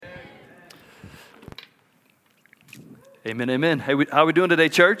Amen, amen. Hey, how we doing today,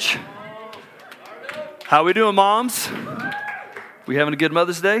 church? How we doing, moms? We having a good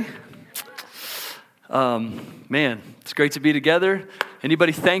Mother's Day? Man, it's great to be together.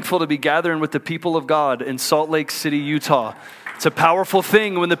 Anybody thankful to be gathering with the people of God in Salt Lake City, Utah? It's a powerful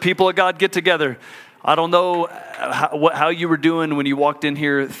thing when the people of God get together. I don't know how you were doing when you walked in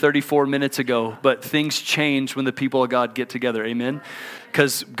here 34 minutes ago, but things change when the people of God get together. Amen?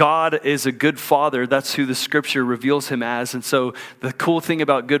 Because God is a good father. That's who the scripture reveals him as. And so the cool thing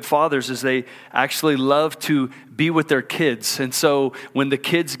about good fathers is they actually love to be with their kids. And so when the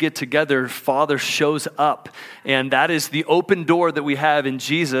kids get together, father shows up. And that is the open door that we have in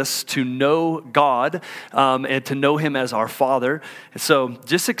Jesus to know God and to know him as our father. And so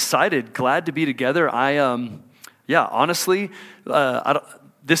just excited, glad to be together. Honestly,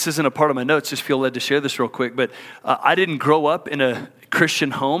 this isn't a part of my notes, just feel led to share this real quick, but I didn't grow up in a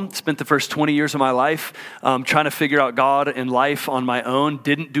Christian home. Spent the first 20 years of my life trying to figure out God and life on my own.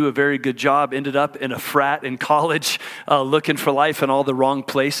 Didn't do a very good job. Ended up in a frat in college looking for life in all the wrong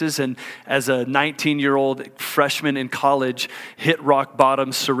places. And as a 19-year-old freshman in college, hit rock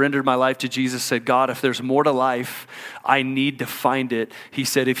bottom, surrendered my life to Jesus, said, God, if there's more to life, I need to find it. He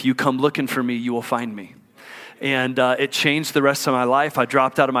said, if you come looking for me, you will find me. And it changed the rest of my life. I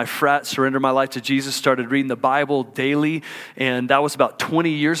dropped out of my frat, surrendered my life to Jesus, started reading the Bible daily, and that was about 20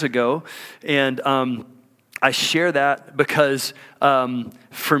 years ago. And I share that because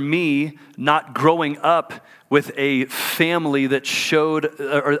for me, not growing up with a family that showed,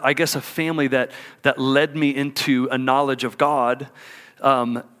 or I guess a family that led me into a knowledge of God,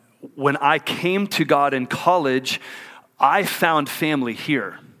 when I came to God in college, I found family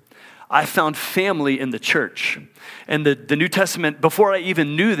here. I found family in the church. And the New Testament, before I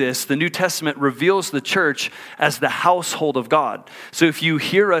even knew this, the New Testament reveals the church as the household of God. So if you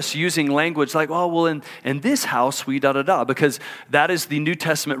hear us using language like, oh, well, in this house, we da-da-da, because that is the New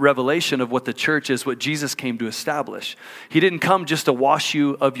Testament revelation of what the church is, what Jesus came to establish. He didn't come just to wash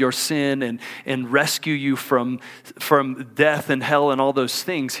you of your sin and rescue you from death and hell and all those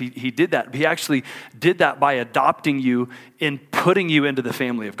things. He did that. He actually did that by adopting you and putting you into the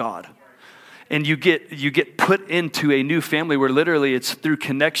family of God. And you get put into a new family where literally it's through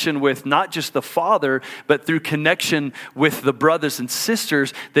connection with not just the Father, but through connection with the brothers and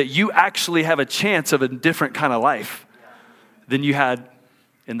sisters that you actually have a chance of a different kind of life than you had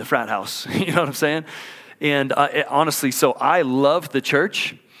in the frat house. You know what I'm saying? And honestly, so I love the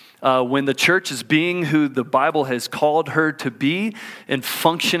church. When the church is being who the Bible has called her to be and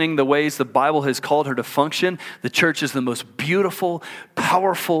functioning the ways the Bible has called her to function, the church is the most beautiful,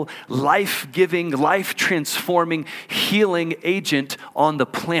 powerful, life-giving, life-transforming, healing agent on the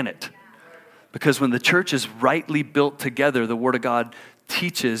planet. Because when the church is rightly built together, the Word of God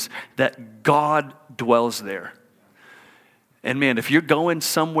teaches that God dwells there. And man, if you're going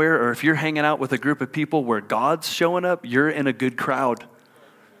somewhere or if you're hanging out with a group of people where God's showing up, you're in a good crowd.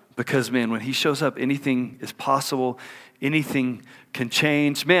 Because, man, when he shows up, anything is possible. Anything can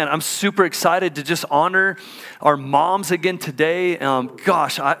change. Man, I'm super excited to just honor our moms again today.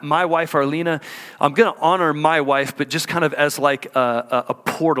 My wife, Arlena, I'm going to honor my wife, but just kind of as like a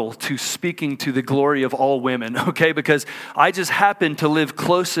portal to speaking to the glory of all women, okay? Because I just happen to live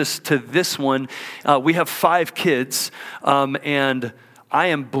closest to this one. We have 5 kids, and I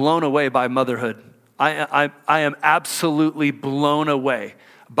am blown away by motherhood. I am absolutely blown away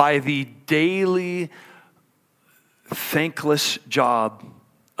by the daily thankless job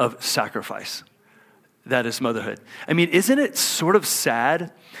of sacrifice that is motherhood. I mean, isn't it sort of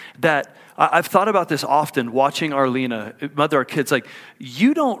sad that I've thought about this often watching Arlena mother our kids? Like,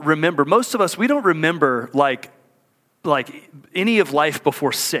 you don't remember, most of us, we don't remember like any of life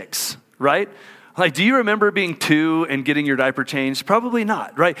before 6, right? Like, do you remember being 2 and getting your diaper changed? Probably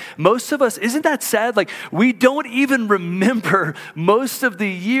not, right? Most of us, isn't that sad? Like, we don't even remember most of the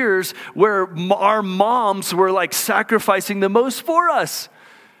years where our moms were like sacrificing the most for us.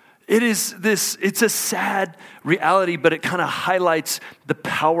 It's a sad reality, but it kind of highlights the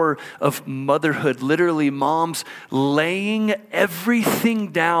power of motherhood. Literally, moms laying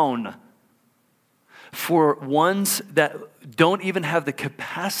everything down for ones that don't even have the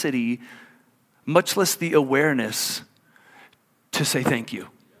capacity, much less the awareness, to say thank you.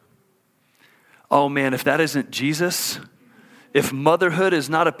 Oh man, if that isn't Jesus, if motherhood is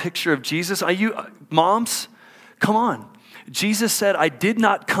not a picture of Jesus, moms, come on. Jesus said, I did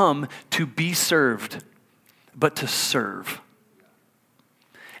not come to be served, but to serve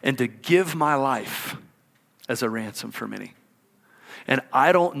and to give my life as a ransom for many. And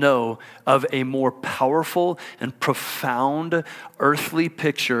I don't know of a more powerful and profound earthly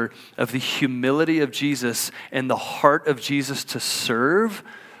picture of the humility of Jesus and the heart of Jesus to serve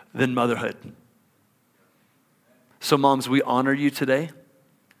than motherhood. So moms, we honor you today.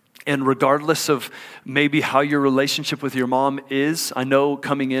 And regardless of maybe how your relationship with your mom is, I know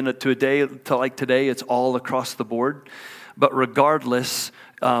coming in to a day to like today, it's all across the board. But regardless,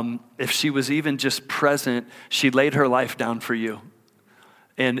 if she was even just present, she laid her life down for you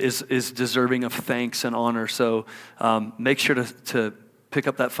and is deserving of thanks and honor. So make sure to pick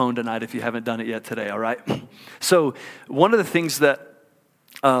up that phone tonight if you haven't done it yet today, all right? So one of the things that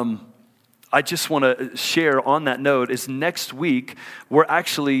I just want to share on that note is next week, we're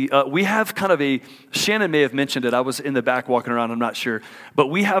actually, we have kind of a, Shannon may have mentioned it, I was in the back walking around, I'm not sure, but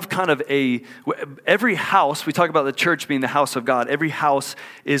we have kind of every house, we talk about the church being the house of God, every house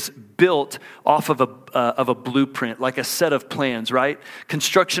is built off of a blueprint, like a set of plans, right?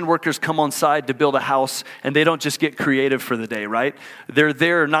 Construction workers come on site to build a house, and they don't just get creative for the day, right? They're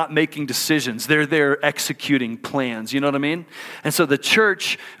there not making decisions, they're there executing plans, you know what I mean? And so the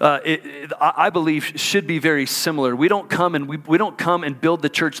church, I believe, should be very similar. We don't come and build the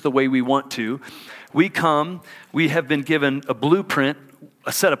church the way we want to. We have been given a blueprint,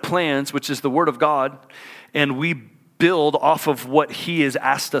 a set of plans, which is the Word of God, and we build off of what He has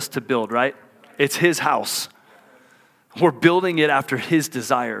asked us to build, right? It's His house. We're building it after His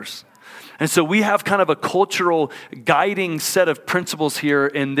desires. And so we have kind of a cultural guiding set of principles here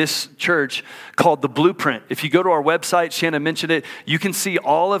in this church called the blueprint. If you go to our website, Shannon mentioned it, you can see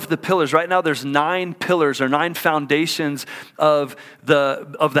all of the pillars. Right now there's 9 pillars or 9 foundations of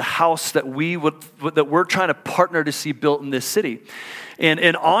the house that we're trying to partner to see built in this city. And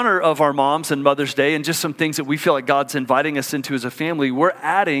in honor of our moms and Mother's Day and just some things that we feel like God's inviting us into as a family, we're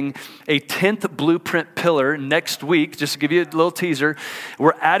adding a 10th blueprint pillar next week. Just to give you a little teaser,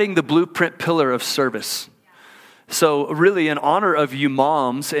 we're adding the blueprint pillar of service. So really in honor of you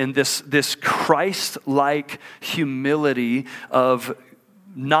moms and this Christ-like humility of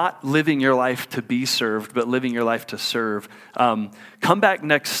not living your life to be served, but living your life to serve. Come back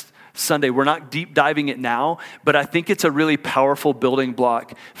next Sunday. We're not deep diving it now, but I think it's a really powerful building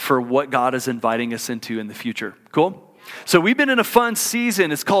block for what God is inviting us into in the future. Cool? So we've been in a fun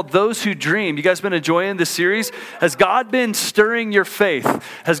season. It's called Those Who Dream. You guys been enjoying this series? Has God been stirring your faith?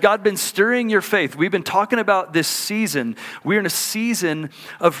 Has God been stirring your faith? We've been talking about this season. We're in a season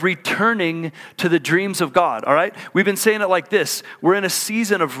of returning to the dreams of God, all right? We've been saying it like this. We're in a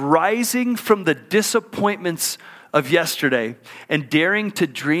season of rising from the disappointments of yesterday and daring to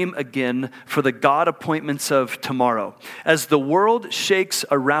dream again for the God appointments of tomorrow. As the world shakes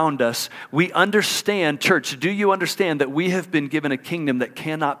around us, we understand, church, do you understand that we have been given a kingdom that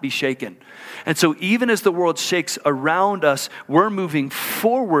cannot be shaken? And so even as the world shakes around us, we're moving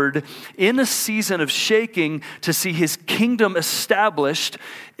forward in a season of shaking to see His kingdom established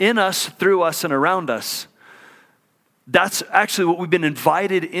in us, through us, and around us. That's actually what we've been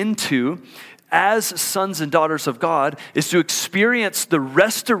invited into as sons and daughters of God, is to experience the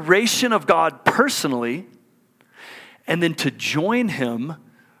restoration of God personally, and then to join Him.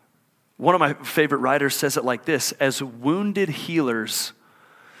 One of my favorite writers says it like this: as wounded healers,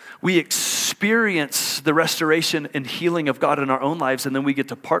 we experience the restoration and healing of God in our own lives, and then we get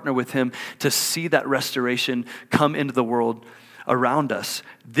to partner with Him to see that restoration come into the world around us.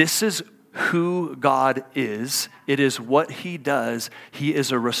 This is who God is. It is what He does. He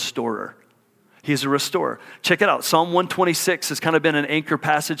is a restorer. He's a restorer. Check it out. Psalm 126 has kind of been an anchor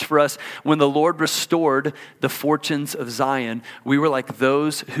passage for us. When the Lord restored the fortunes of Zion, we were like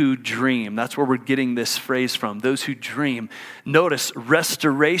those who dream. That's where we're getting this phrase from, those who dream. Notice,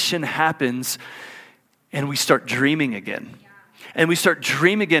 restoration happens and we start dreaming again. And we start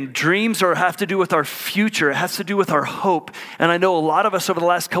dreaming again. Dreams have to do with our future. It has to do with our hope. And I know a lot of us over the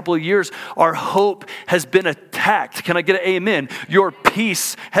last couple of years, our hope has been attacked. Can I get an amen? Your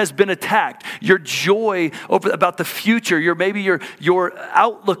peace has been attacked. Your joy about the future, your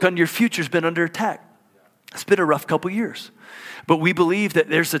outlook on your future has been under attack. It's been a rough couple of years. But we believe that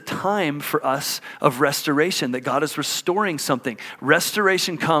there's a time for us of restoration, that God is restoring something.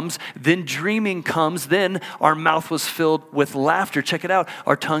 Restoration comes, then dreaming comes, then our mouth was filled with laughter. Check it out.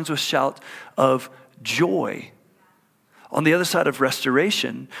 Our tongues will shout of joy. On the other side of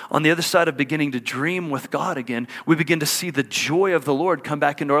restoration, on the other side of beginning to dream with God again, we begin to see the joy of the Lord come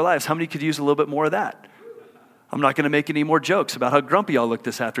back into our lives. How many could use a little bit more of that? I'm not going to make any more jokes about how grumpy y'all look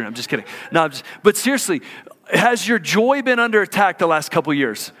this afternoon. I'm just kidding. But seriously, has your joy been under attack the last couple of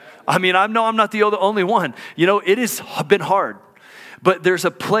years? I mean, I know I'm not the only one. You know, it has been hard. But there's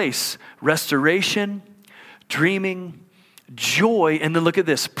a place, restoration, dreaming, joy, and then look at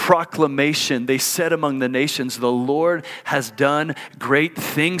this, proclamation. They said among the nations, the Lord has done great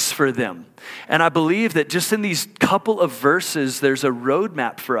things for them. And I believe that just in these couple of verses, there's a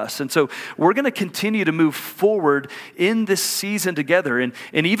roadmap for us. And so we're going to continue to move forward in this season together. And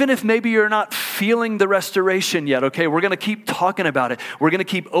even if maybe you're not feeling the restoration yet, okay, we're going to keep talking about it. We're going to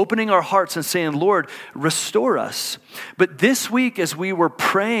keep opening our hearts and saying, Lord, restore us. But this week, as we were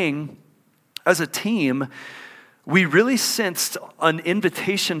praying as a team, we really sensed an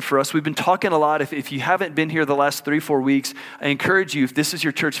invitation for us. We've been talking a lot. If you haven't been here the last 3-4 weeks, I encourage you, if this is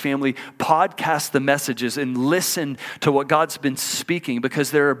your church family, podcast the messages and listen to what God's been speaking, because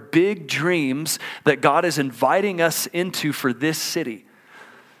there are big dreams that God is inviting us into for this city.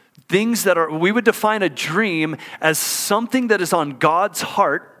 Things that we would define a dream as something that is on God's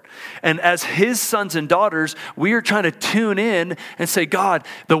heart. And as his sons and daughters, we are trying to tune in and say, God,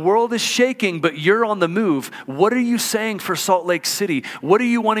 the world is shaking, but you're on the move. What are you saying for Salt Lake City? What are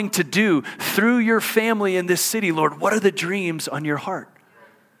you wanting to do through your family in this city, Lord? What are the dreams on your heart?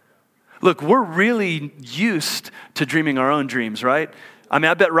 Look, we're really used to dreaming our own dreams, right? I mean,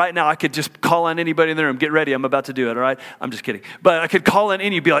 I bet right now I could just call on anybody in the room. Get ready, I'm about to do it, all right? I'm just kidding. But I could call on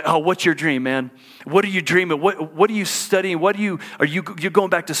any, be like, oh, what's your dream, man? What are you dreaming? What are you studying? You're going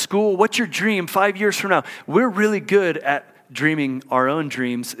back to school? What's your dream 5 years from now? We're really good at dreaming our own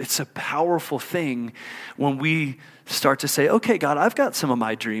dreams. It's a powerful thing when we start to say, okay, God, I've got some of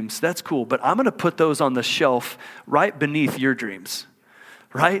my dreams. That's cool, but I'm going to put those on the shelf right beneath your dreams.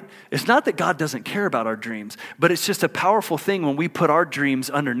 Right? It's not that God doesn't care about our dreams, but it's just a powerful thing when we put our dreams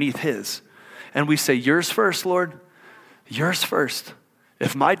underneath his. And we say, yours first, Lord. Yours first.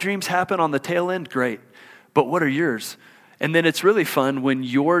 If my dreams happen on the tail end, great. But what are yours? And then it's really fun when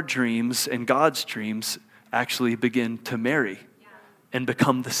your dreams and God's dreams actually begin to marry and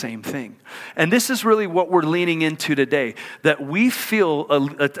become the same thing. And this is really what we're leaning into today, that we feel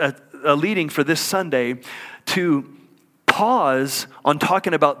a leading for this Sunday to pause on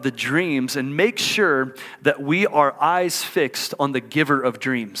talking about the dreams and make sure that we are eyes fixed on the giver of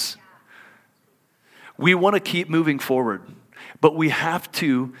dreams. We want to keep moving forward, but we have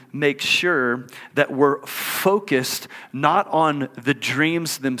to make sure that we're focused not on the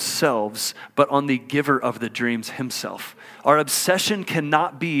dreams themselves, but on the giver of the dreams himself. Our obsession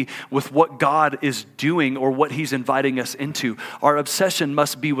cannot be with what God is doing or what he's inviting us into. Our obsession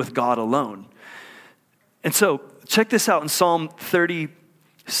must be with God alone. And so, check this out in Psalm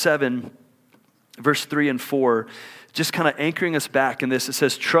 37, verse 3 and 4, just kind of anchoring us back in this. It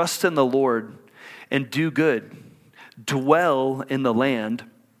says, trust in the Lord and do good. Dwell in the land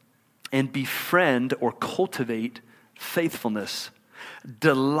and befriend or cultivate faithfulness.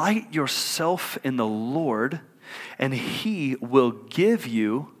 Delight yourself in the Lord, and he will give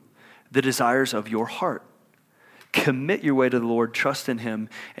you the desires of your heart. Commit your way to the Lord, trust in him,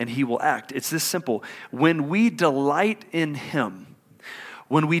 and he will act. It's this simple. When we delight in him,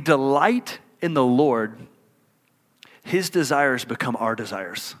 when we delight in the Lord, his desires become our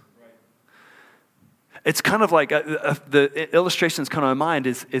desires. It's kind of like, the illustration that's kind of in my mind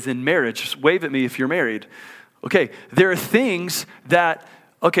is in marriage. Just wave at me if you're married. Okay, there are things that,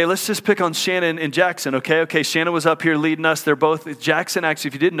 okay, let's just pick on Shannon and Jackson, okay? Okay, Shannon was up here leading us. They're both, Jackson, actually,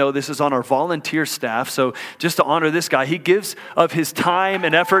 if you didn't know, this is on our volunteer staff. So just to honor this guy, he gives of his time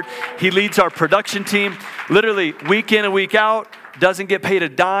and effort. He leads our production team literally week in and week out, doesn't get paid a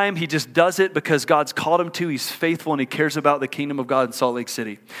dime. He just does it because God's called him to. He's faithful and he cares about the kingdom of God in Salt Lake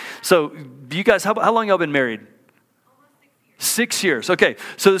City. So you guys, how long y'all been married? 6 years. Okay,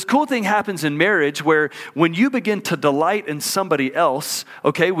 so this cool thing happens in marriage where when you begin to delight in somebody else,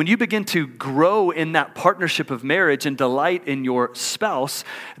 okay, when you begin to grow in that partnership of marriage and delight in your spouse,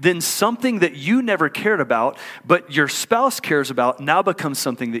 then something that you never cared about, but your spouse cares about, now becomes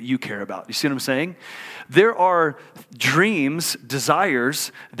something that you care about. You see what I'm saying? There are dreams,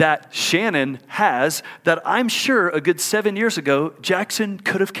 desires that Shannon has that I'm sure a good 7 years ago, Jackson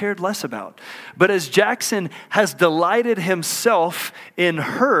could have cared less about. But as Jackson has delighted himself in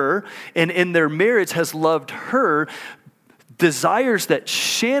her and in their marriage has loved her, desires that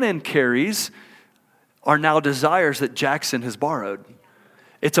Shannon carries are now desires that Jackson has borrowed.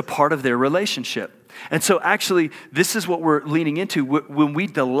 It's a part of their relationship. And so actually, this is what we're leaning into. When we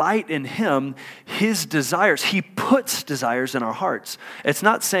delight in him, his desires, he puts desires in our hearts. It's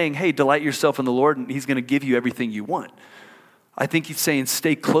not saying, hey, delight yourself in the Lord and he's going to give you everything you want. I think he's saying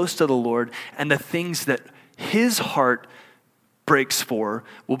stay close to the Lord, and the things that his heart breaks for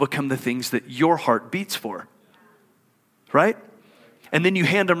will become the things that your heart beats for. Right? and then you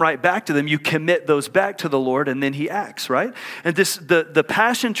hand them right back to them. You commit those back to the Lord, and then he acts, right? And the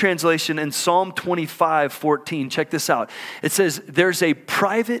Passion Translation in Psalm 25:14, check this out. It says, there's a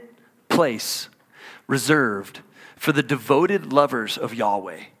private place reserved for the devoted lovers of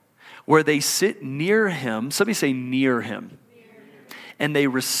Yahweh, where they sit near him. Somebody say near him. And they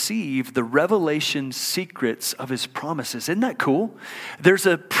receive the revelation secrets of his promises. Isn't that cool? There's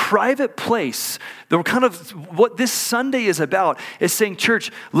a private place. What this Sunday is about is saying,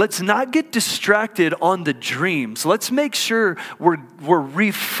 church, let's not get distracted on the dreams. Let's make sure we're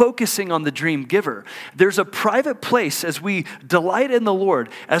refocusing on the dream giver. There's a private place as we delight in the Lord,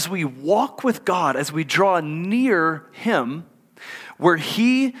 as we walk with God, as we draw near him, where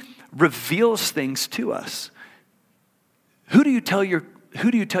he reveals things to us. Who do you tell your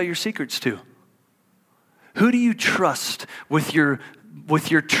secrets to? Who do you trust with your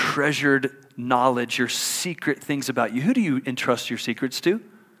treasured knowledge, your secret things about you? Who do you entrust your secrets to?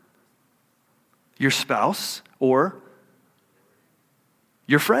 Your spouse or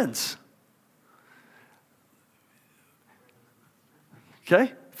your friends?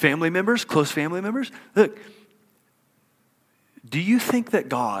 Okay? Family members, close family members. Look, do you think that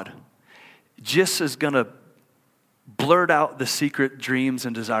God just is going to blurt out the secret dreams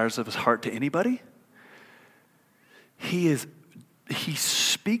and desires of his heart to anybody? He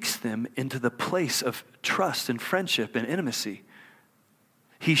speaks them into the place of trust and friendship and intimacy.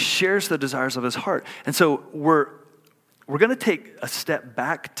 He shares the desires of his heart. And so we're going to take a step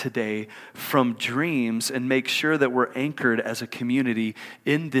back today from dreams and make sure that we're anchored as a community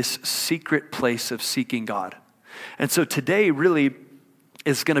in this secret place of seeking God. And so today really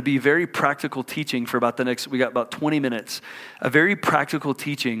is going to be very practical teaching for we got about 20 minutes, a very practical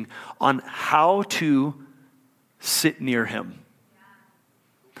teaching on how to sit near him.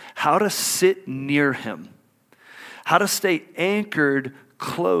 How to sit near him. How to stay anchored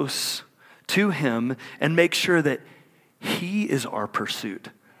close to him and make sure that he is our pursuit,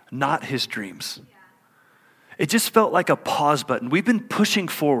 not his dreams. It just felt like a pause button. We've been pushing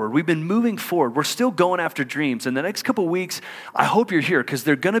forward. We've been moving forward. We're still going after dreams. And the next couple of weeks, I hope you're here because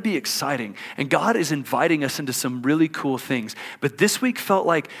they're going to be exciting. And God is inviting us into some really cool things. But this week felt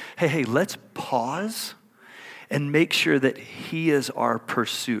like, hey, let's pause and make sure that he is our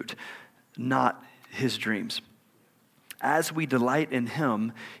pursuit, not his dreams. As we delight in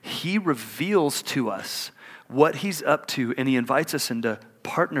him, he reveals to us what he's up to, and he invites us into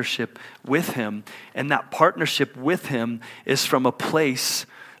partnership with him. And that partnership with him is from a place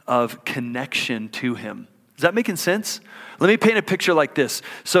of connection to him. Is that making sense? Let me paint a picture like this.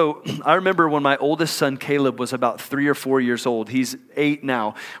 So I remember when my oldest son, Caleb, was about 3 or 4 years old. He's 8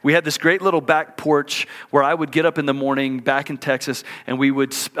 now. We had this great little back porch where I would get up in the morning back in Texas, and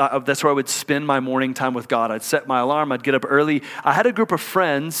that's where I would spend my morning time with God. I'd set my alarm. I'd get up early. I had a group of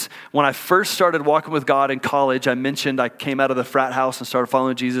friends when I first started walking with God in college. I mentioned I came out of the frat house and started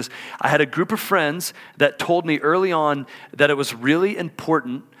following Jesus. I had a group of friends that told me early on that it was really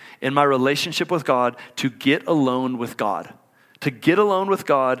important in my relationship with God to get alone with God. To get alone with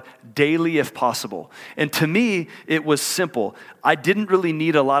God daily if possible. And to me, it was simple. I didn't really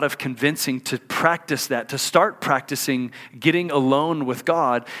need a lot of convincing to practice that, to start practicing getting alone with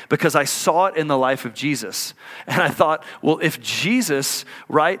God, because I saw it in the life of Jesus. And I thought, well, if Jesus,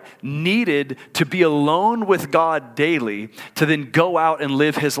 needed to be alone with God daily to then go out and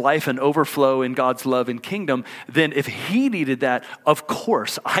live his life and overflow in God's love and kingdom, then if he needed that, of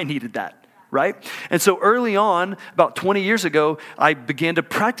course I needed that. Right? And so early on, about 20 years ago, I began to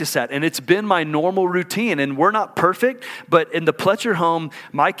practice that. And it's been my normal routine. And we're not perfect, but in the Pletcher home,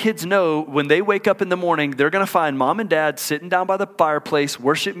 my kids know when they wake up in the morning, they're going to find mom and dad sitting down by the fireplace,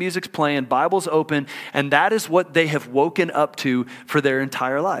 worship music's playing, Bible's open, and that is what they have woken up to for their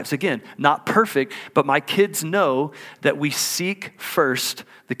entire lives. Again, not perfect, but my kids know that we seek first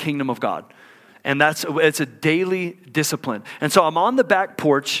the kingdom of God. And it's a daily discipline. And so I'm on the back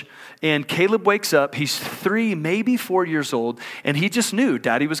porch, and Caleb wakes up. He's 3, maybe 4 years old, and he just knew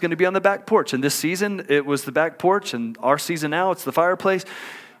Daddy was going to be on the back porch. And this season, it was the back porch, and our season now, it's the fireplace.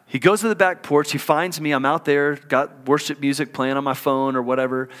 He goes to the back porch. He finds me. I'm out there, got worship music playing on my phone or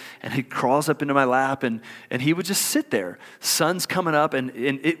whatever, and he crawls up into my lap, and he would just sit there. Sun's coming up, and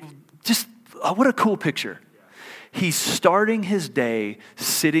it just, what a cool picture. He's starting his day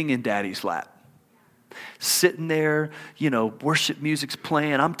sitting in Daddy's lap. Sitting there, worship music's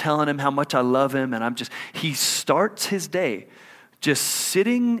playing. I'm telling him how much I love him. And he starts his day just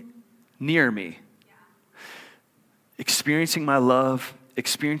sitting near me, experiencing my love,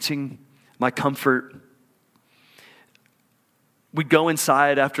 experiencing my comfort. we go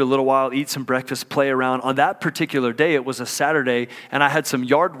inside after a little while, eat some breakfast, play around. On that particular day, it was a Saturday, and I had some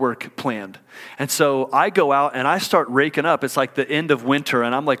yard work planned. And so I go out and I start raking up. It's like the end of winter,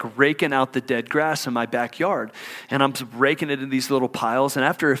 and I'm like raking out the dead grass in my backyard. And I'm raking it in these little piles. And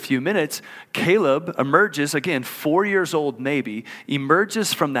after a few minutes, Caleb emerges, again, 4 years old maybe,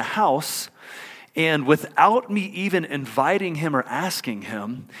 emerges from the house. And without me even inviting him or asking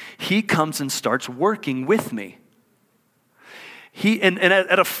him, he comes and starts working with me.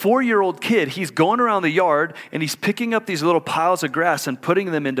 At a 4-year-old kid, he's going around the yard and he's picking up these little piles of grass and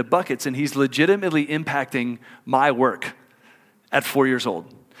putting them into buckets, and he's legitimately impacting my work at 4 years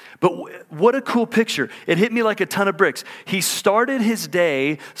old. But what a cool picture. It hit me like a ton of bricks. He started his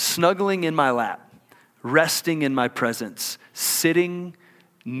day snuggling in my lap, resting in my presence, sitting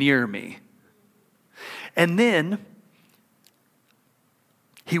near me. And then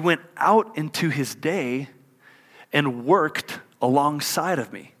he went out into his day and worked alongside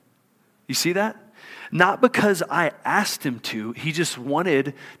of me. You see that? Not because I asked him to, he just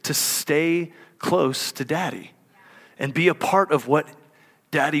wanted to stay close to Daddy and be a part of what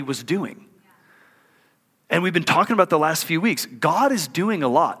Daddy was doing. And we've been talking about the last few weeks. God is doing a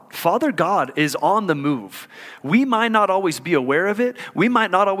lot. Father God is on the move. We might not always be aware of it. We might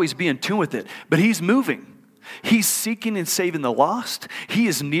not always be in tune with it, but he's moving. He's seeking and saving the lost. He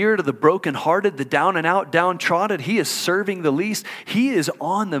is near to the brokenhearted, the down and out, downtrodden. He is serving the least. He is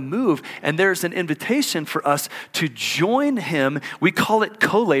on the move. And there's an invitation for us to join him. We call it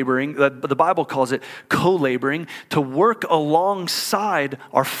co-laboring. The Bible calls it co-laboring, to work alongside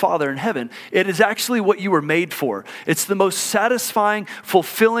our Father in heaven. It is actually what you were made for. It's the most satisfying,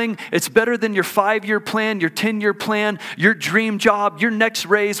 fulfilling. It's better than your 5-year plan, your 10-year plan, your dream job, your next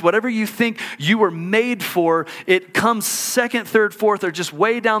raise, whatever you think you were made for. It comes second, third, fourth, or just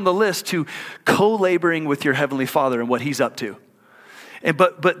way down the list to co-laboring with your Heavenly Father and what he's up to.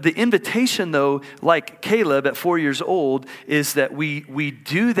 But the invitation, though, like Caleb at 4 years old, is that we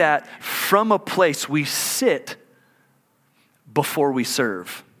do that from a place. We sit before we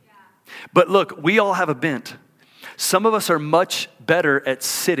serve. But look, we all have a bent. Some of us are much better at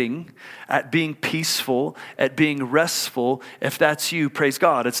sitting, at being peaceful, at being restful. If that's you, praise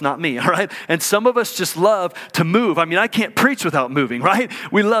God, it's not me, all right? And some of us just love to move. I mean, I can't preach without moving, right?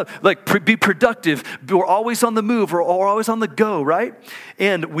 We love, be productive. We're always on the move. We're always on the go, right?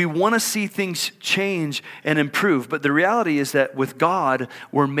 And we want to see things change and improve. But the reality is that with God,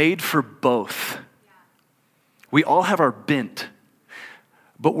 we're made for both. We all have our bent,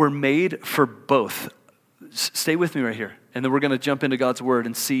 but we're made for both. Stay with me right here. And then we're going to jump into God's word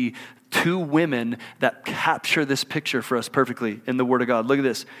and see two women that capture this picture for us perfectly in the word of God. Look at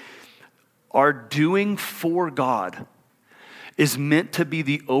this. Our doing for God is meant to be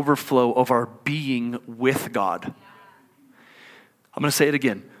the overflow of our being with God. I'm going to say it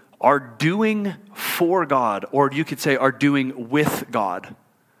again. Our doing for God, or you could say our doing with God,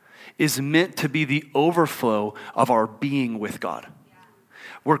 is meant to be the overflow of our being with God.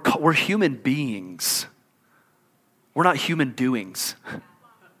 We're human beings. We're not human doings.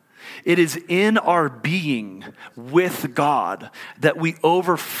 It is in our being with God that we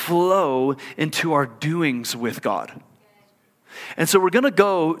overflow into our doings with God. And so we're going to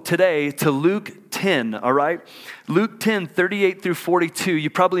go today to Luke 10, all right? Luke 10, 38 through 42. You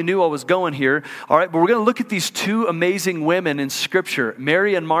probably knew I was going here, all right? But we're going to look at these two amazing women in Scripture,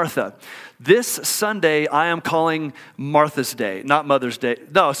 Mary and Martha. This Sunday, I am calling Martha's Day, not Mother's Day.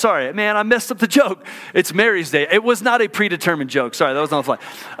 No, sorry, man, I messed up the joke. It's Mary's Day. It was not a predetermined joke. Sorry, that was not a fly.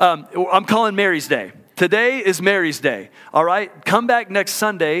 I'm calling Mary's Day. Today is Mary's Day, all right? Come back next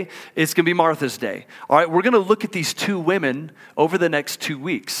Sunday, it's going to be Martha's Day. All right, we're going to look at these two women over the next 2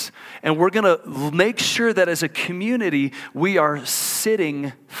 weeks, and we're going to make sure that as a community, we are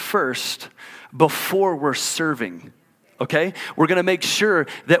sitting first before we're serving. Okay? We're going to make sure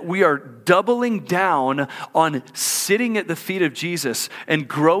that we are doubling down on sitting at the feet of Jesus and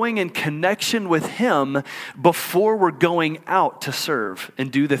growing in connection with him before we're going out to serve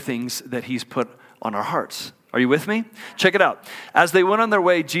and do the things that he's put on our hearts. Are you with me? Check it out. As they went on their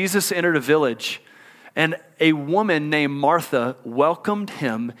way, Jesus entered a village, and a woman named Martha welcomed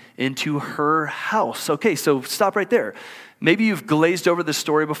him into her house. Okay, so stop right there. Maybe you've glazed over this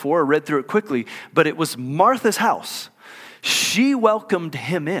story before or read through it quickly, but it was Martha's house. She welcomed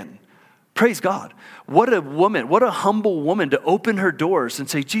him in. Praise God. What a woman, what a humble woman to open her doors and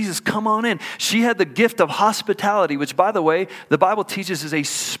say, Jesus, come on in. She had the gift of hospitality, which, by the way, the Bible teaches is a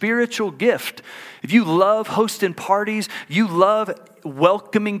spiritual gift. If you love hosting parties, you love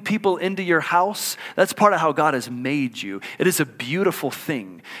welcoming people into your house, that's part of how God has made you. It is a beautiful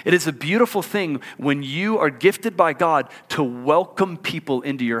thing. It is a beautiful thing when you are gifted by God to welcome people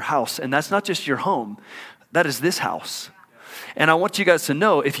into your house. And that's not just your home. That is this house. And I want you guys to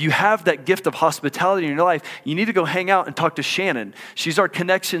know, if you have that gift of hospitality in your life, you need to go hang out and talk to Shannon. She's our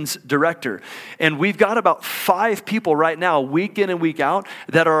connections director. And we've got about 5 people right now, week in and week out,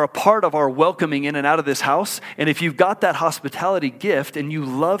 that are a part of our welcoming in and out of this house. And if you've got that hospitality gift and you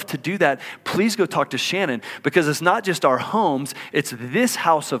love to do that, please go talk to Shannon, because it's not just our homes, it's this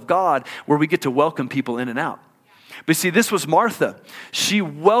house of God where we get to welcome people in and out. But see, this was Martha. She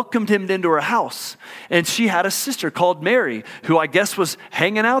welcomed him into her house. And she had a sister called Mary, who I guess was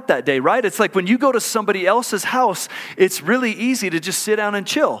hanging out that day, right? It's like when you go to somebody else's house, it's really easy to just sit down and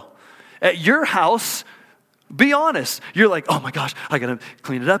chill. At your house, be honest. You're like, oh my gosh, I got to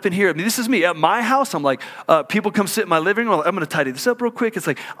clean it up in here. I mean, this is me. At my house, I'm like, people come sit in my living room. I'm going to tidy this up real quick. It's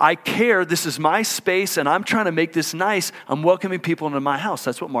like, I care. This is my space, and I'm trying to make this nice. I'm welcoming people into my house.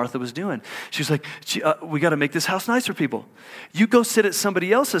 That's what Martha was doing. She was like, we got to make this house nice for people. You go sit at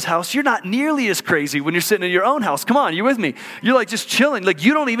somebody else's house, you're not nearly as crazy when you're sitting in your own house. Come on, you with me? You're like just chilling. Like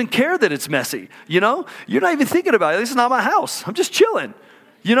you don't even care that it's messy, you know? You're not even thinking about it. This is not my house. I'm just chilling.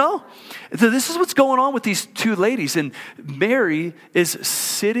 You know? So this is what's going on with these 2 ladies. And Mary is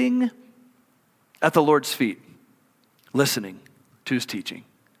sitting at the Lord's feet, listening to his teaching.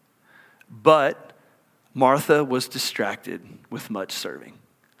 But Martha was distracted with much serving.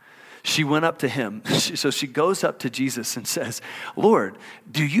 She went up to him. So she goes up to Jesus and says, Lord,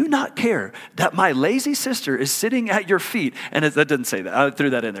 do you not care that my lazy sister is sitting at your feet? And that doesn't say that. I threw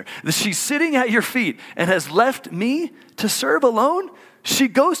that in there. She's sitting at your feet and has left me to serve alone? She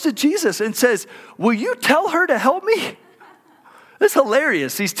goes to Jesus and says, will you tell her to help me? It's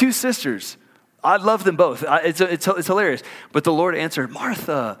hilarious. These 2 sisters. I love them both. It's hilarious. But the Lord answered,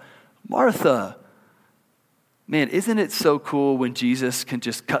 Martha, Martha. Man, isn't it so cool when Jesus can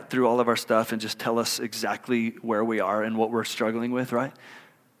just cut through all of our stuff and just tell us exactly where we are and what we're struggling with, right?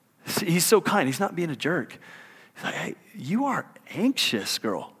 He's so kind. He's not being a jerk. He's like, hey, you are anxious,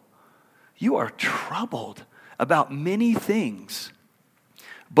 girl. You are troubled about many things.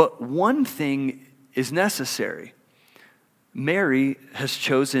 But one thing is necessary. Mary has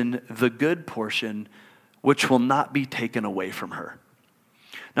chosen the good portion, which will not be taken away from her.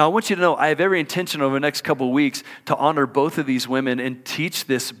 Now, I want you to know, I have every intention over the next couple of weeks to honor both of these women and teach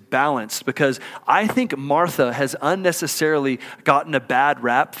this balance, because I think Martha has unnecessarily gotten a bad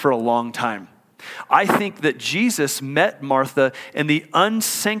rap for a long time. I think that Jesus met Martha in the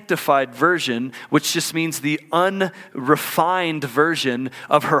unsanctified version, which just means the unrefined version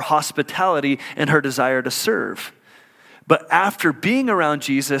of her hospitality and her desire to serve. But after being around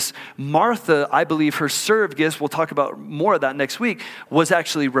Jesus, Martha, I believe her serve gifts, we'll talk about more of that next week, was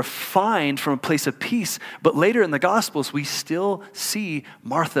actually refined from a place of peace. But later in the Gospels, we still see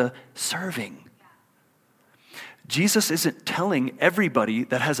Martha serving. Jesus isn't telling everybody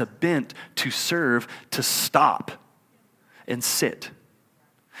that has a bent to serve to stop and sit.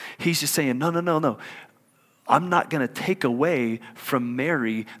 He's just saying, no. I'm not going to take away from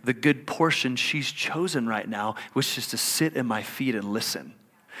Mary the good portion she's chosen right now, which is to sit at my feet and listen.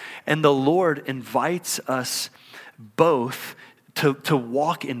 And the Lord invites us both to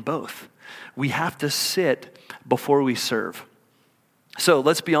walk in both. We have to sit before we serve. So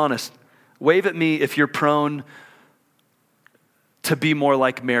let's be honest. Wave at me if you're prone to be more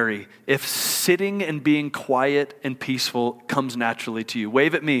like Mary. If sitting and being quiet and peaceful comes naturally to you.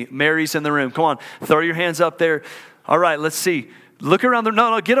 Wave at me. Mary's in the room. Come on, throw your hands up there. All right, let's see. Look around there.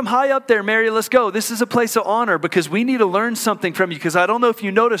 No, get them high up there, Mary. Let's go. This is a place of honor because we need to learn something from you, because I don't know if you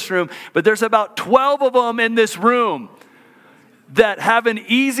noticed, room, but there's about 12 of them in this room that have an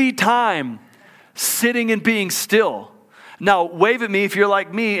easy time sitting and being still. Now, wave at me if you're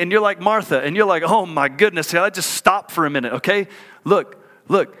like me and you're like Martha and you're like, oh my goodness, can I just stop for a minute, okay? Look,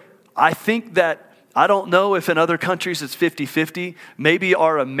 I think that, I don't know if in other countries it's 50-50. Maybe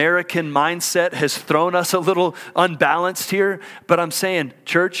our American mindset has thrown us a little unbalanced here, but I'm saying,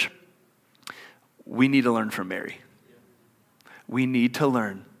 church, we need to learn from Mary. We need to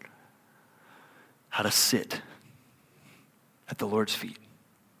learn how to sit at the Lord's feet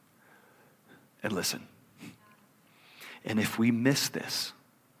and listen. And if we miss this,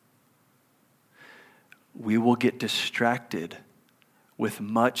 we will get distracted with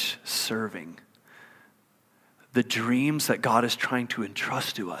much serving. The dreams that God is trying to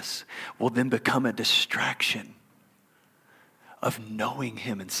entrust to us will then become a distraction of knowing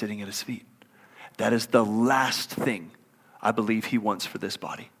Him and sitting at His feet. That is the last thing I believe He wants for this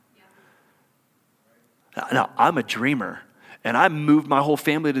body. Now, I'm a dreamer, And I moved my whole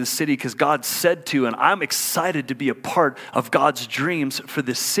family to the city because God said to, and I'm excited to be a part of God's dreams for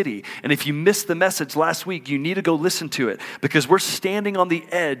this city. And if you missed the message last week, you need to go listen to it because we're standing on the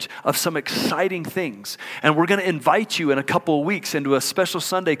edge of some exciting things. And we're going to invite you in a couple of weeks into a special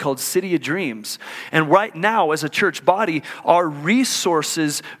Sunday called City of Dreams. And right now, as a church body, our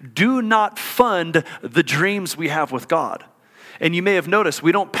resources do not fund the dreams we have with God. And you may have noticed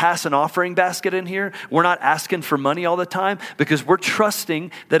we don't pass an offering basket in here. We're not asking for money all the time because we're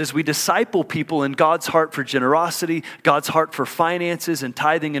trusting that as we disciple people in God's heart for generosity, God's heart for finances and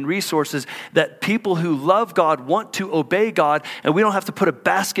tithing and resources, that people who love God want to obey God, and we don't have to put a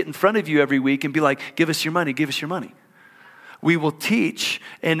basket in front of you every week and be like, give us your money, give us your money. We will teach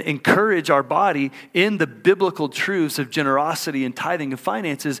and encourage our body in the biblical truths of generosity and tithing and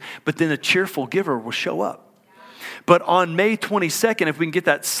finances, but then a cheerful giver will show up. But on May 22nd, if we can get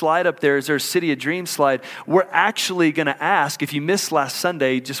that slide up there, is our City of Dreams slide, we're actually going to ask, if you missed last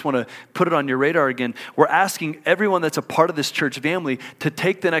Sunday, just want to put it on your radar again, we're asking everyone that's a part of this church family to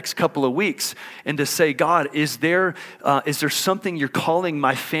take the next couple of weeks and to say, God, is there something you're calling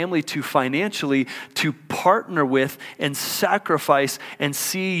my family to financially to partner with and sacrifice and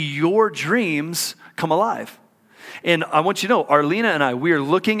see your dreams come alive? And I want you to know, Arlena and I, we are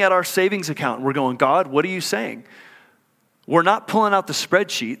looking at our savings account. We're going, God, what are you saying? We're not pulling out the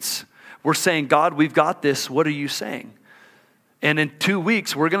spreadsheets. We're saying, God, we've got this. What are you saying? And in 2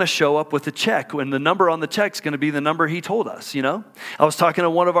 weeks, we're going to show up with a check. And the number on the check is going to be the number he told us, you know? I was talking to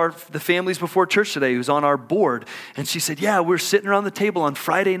one of the families before church today who's on our board. And she said, yeah, we're sitting around the table on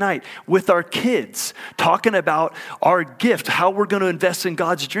Friday night with our kids talking about our gift, how we're going to invest in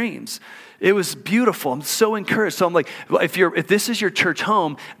God's dreams. It was beautiful. I'm so encouraged. So I'm like, if this is your church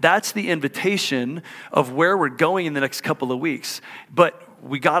home, that's the invitation of where we're going in the next couple of weeks. But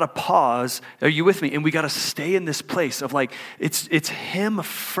we got to pause. Are you with me? And we got to stay in this place of like, it's him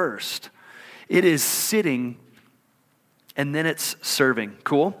first. It is sitting and then it's serving.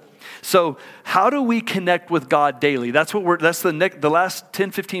 Cool? So how do we connect with God daily? That's the last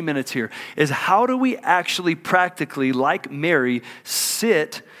 10, 15 minutes here is how do we actually practically, like Mary,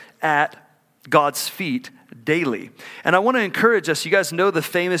 sit at God's feet daily. And I want to encourage us, you guys know the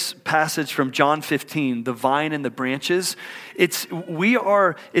famous passage from John 15, the vine and the branches. It's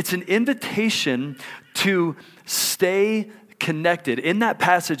an invitation to stay connected. In that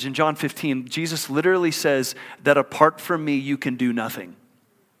passage in John 15, Jesus literally says that apart from me, you can do nothing.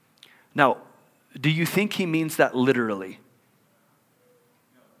 Now, do you think he means that literally?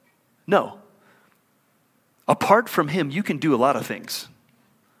 No. Apart from him, you can do a lot of things.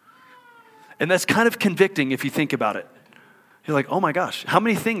 And that's kind of convicting if you think about it. You're like, oh my gosh, how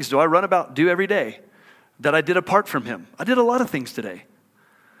many things do I do every day that I did apart from him? I did a lot of things today.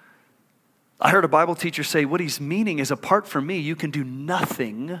 I heard a Bible teacher say what he's meaning is apart from me, you can do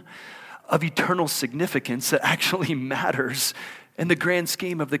nothing of eternal significance that actually matters in the grand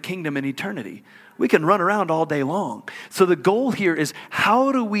scheme of the kingdom and eternity. We can run around all day long. So the goal here is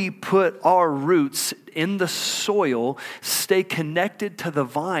how do we put our roots in the soil, stay connected to the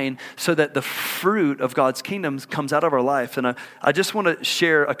vine so that the fruit of God's kingdom comes out of our life. And I just want to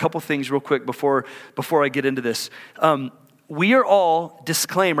share a couple things real quick before I get into this. We are all,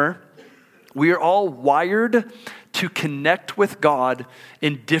 disclaimer, we are all wired to connect with God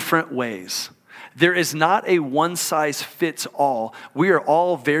in different ways. There is not a one-size-fits-all. We are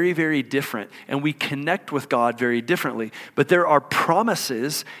all very, very different, and we connect with God very differently. But there are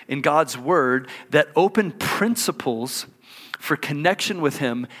promises in God's word that open principles for connection with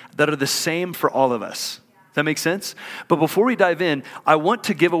him that are the same for all of us. Does that make sense? But before we dive in, I want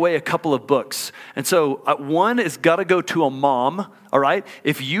to give away a couple of books. And so one is got to go to a mom, all right?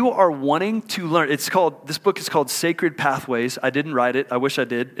 If you are wanting to learn, this book is called Sacred Pathways. I didn't write it. I wish I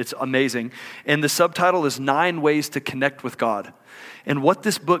did. It's amazing. And the subtitle is 9 Ways to Connect with God. And what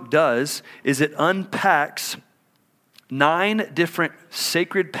this book does is it unpacks 9 different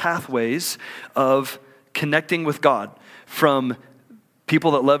sacred pathways of connecting with God, from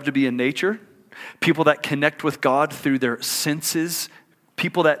people that love to be in nature, people that connect with God through their senses,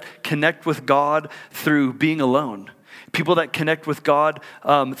 people that connect with God through being alone, people that connect with God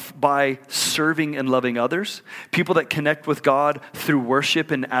by serving and loving others, people that connect with God through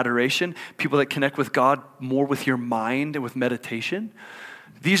worship and adoration, people that connect with God more with your mind and with meditation.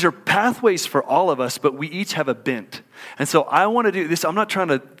 These are pathways for all of us, but we each have a bent. And so I want to do this. I'm not trying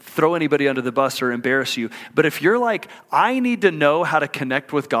to throw anybody under the bus or embarrass you, but if you're like, I need to know how to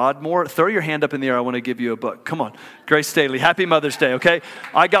connect with God more, throw your hand up in the air. I want to give you a book. Come on. Grace Staley. Happy Mother's Day, okay?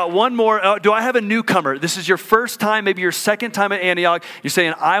 I got one more. Do I have a newcomer? This is your first time, maybe your second time at Antioch. You're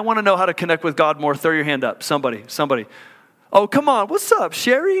saying, I want to know how to connect with God more. Throw your hand up. Somebody. Oh, come on. What's up,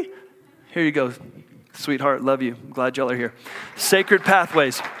 Sherry? Here you go. Sweetheart, love you. I'm glad y'all are here. Sacred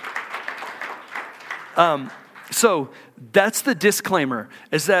pathways. So that's the disclaimer,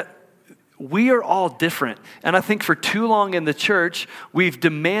 is that we are all different. And I think for too long in the church, we've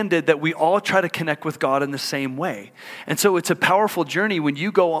demanded that we all try to connect with God in the same way. And so it's a powerful journey when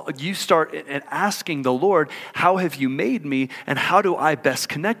you start asking the Lord, how have you made me and how do I best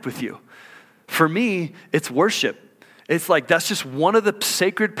connect with you? For me, it's worship. It's like, that's just one of the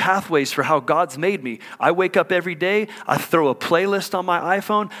sacred pathways for how God's made me. I wake up every day, I throw a playlist on my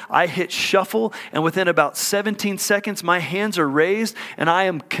iPhone, I hit shuffle, and within about 17 seconds, my hands are raised, and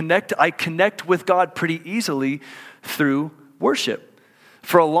I connect with God pretty easily through worship.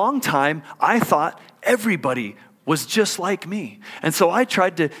 For a long time, I thought everybody was just like me. And so I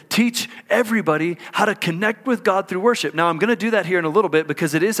tried to teach everybody how to connect with God through worship. Now, I'm going to do that here in a little bit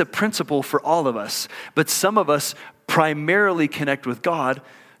because it is a principle for all of us. But some of us primarily connect with God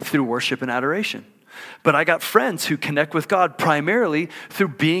through worship and adoration. But I got friends who connect with God primarily through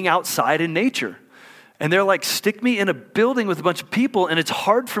being outside in nature. And they're like, stick me in a building with a bunch of people and it's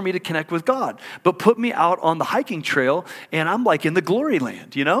hard for me to connect with God. But put me out on the hiking trail and I'm like in the glory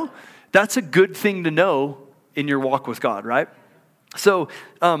land, you know? That's a good thing to know in your walk with God, right? So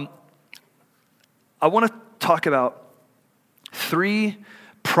I want to talk about 3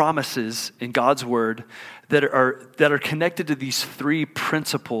 promises in God's word that are connected to these 3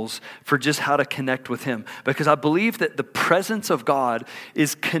 principles for just how to connect with him. Because I believe that the presence of God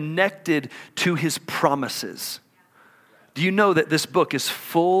is connected to his promises. Do you know that this book is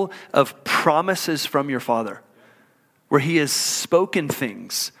full of promises from your Father, where he has spoken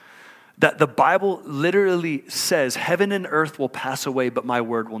things that the Bible literally says, heaven and earth will pass away, but my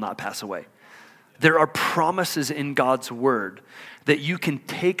word will not pass away. There are promises in God's word that you can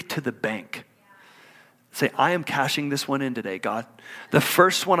take to the bank. Say, I am cashing this one in today, God. The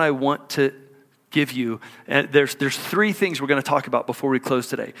first one I want to give you, and there's 3 things we're going to talk about before we close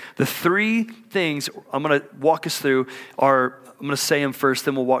today. The 3 things I'm going to walk us through are, I'm going to say them first,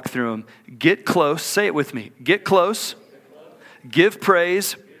 then we'll walk through them. Get close, say it with me. Get close, give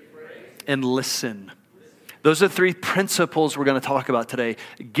praise, and listen. Those are 3 principles we're going to talk about today.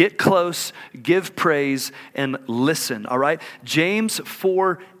 Get close, give praise, and listen, all right? James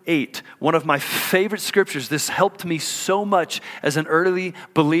 4:8, one of my favorite scriptures. This helped me so much as an early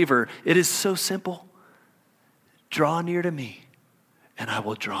believer. It is so simple. Draw near to me, and I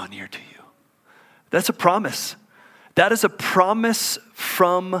will draw near to you. That's a promise. That is a promise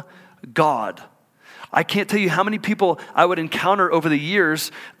from God. I can't tell you how many people I would encounter over the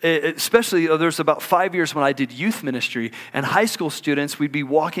years, especially there's about 5 years when I did youth ministry, and high school students, we'd be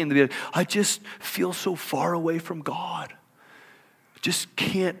walking and they'd be like, I just feel so far away from God. Just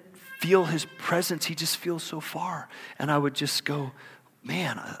can't feel his presence. He just feels so far. And I would just go,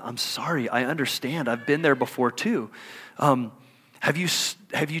 man, I'm sorry. I understand. I've been there before too. Have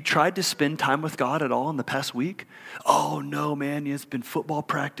you tried to spend time with God at all in the past week? Oh, no, man, it's been football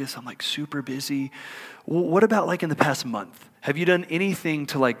practice. I'm like super busy. Well, what about like in the past month? Have you done anything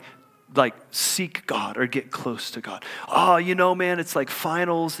to like seek God or get close to God? Oh, you know, man, it's like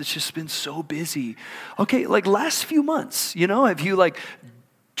finals. It's just been so busy. Okay, like last few months, you know, have you like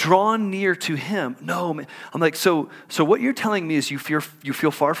drawn near to him? No, man. I'm like, so what you're telling me is you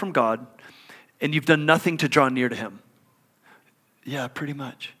feel far from God and you've done nothing to draw near to him. Yeah, pretty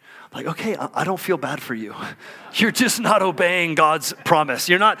much. Like, okay, I don't feel bad for you. You're just not obeying God's promise.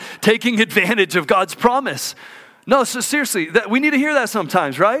 You're not taking advantage of God's promise. No, so seriously, we need to hear that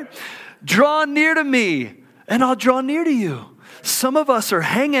sometimes, right? Draw near to me, and I'll draw near to you. Some of us are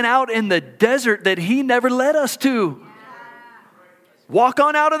hanging out in the desert that he never led us to. Walk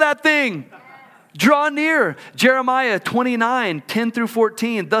on out of that thing. Draw near. Jeremiah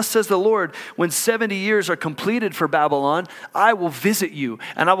 29:10-14. Thus says the Lord, when 70 years are completed for Babylon, I will visit you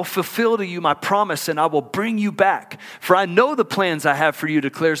and I will fulfill to you my promise and I will bring you back. For I know the plans I have for you,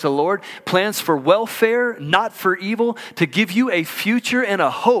 declares the Lord, plans for welfare, not for evil, to give you a future and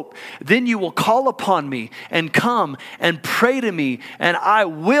a hope. Then you will call upon me and come and pray to me and I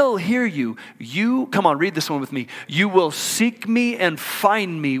will hear you. Come on, read this one with me. You will seek me and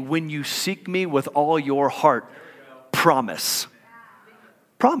find me when you seek me with all your heart. Promise.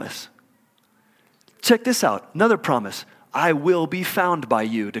 Promise. Check this out. Another promise. I will be found by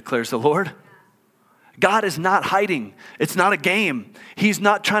you, declares the Lord. God is not hiding. It's not a game. He's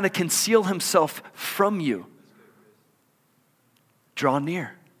not trying to conceal himself from you. Draw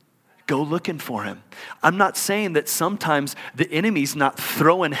near. Go looking for him. I'm not saying that sometimes the enemy's not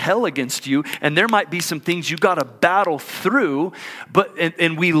throwing hell against you and there might be some things you got to battle through,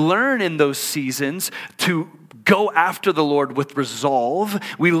 and we learn in those seasons to go after the Lord with resolve.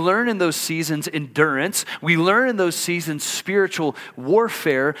 We learn in those seasons endurance. We learn in those seasons spiritual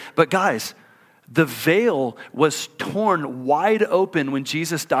warfare. But guys, the veil was torn wide open when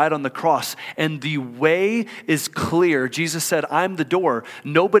Jesus died on the cross, and the way is clear. Jesus said, I'm the door.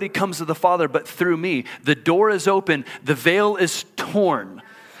 Nobody comes to the Father but through me. The door is open. The veil is torn.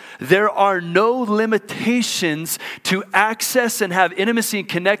 There are no limitations to access and have intimacy and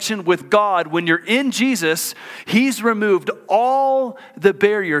connection with God. When you're in Jesus, He's removed all the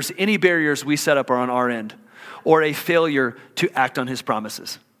barriers. Any barriers we set up are on our end, or a failure to act on His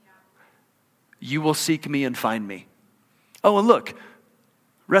promises. You will seek me and find me. Oh, and look,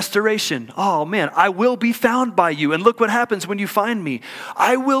 restoration. Oh man, I will be found by you. And look what happens when you find me.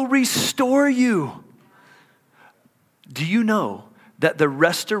 I will restore you. Do you know that the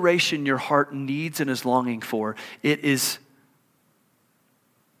restoration your heart needs and is longing for, it is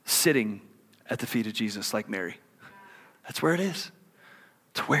sitting at the feet of Jesus like Mary? That's where it is.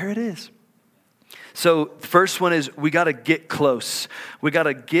 It's where it is. So the first one is we got to get close. We got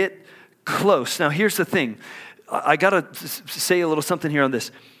to get close. Now, here's the thing. I got to say a little something here on this.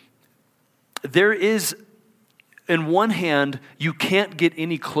 There is, in one hand, you can't get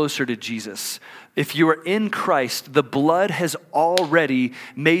any closer to Jesus. If you are in Christ, the blood has already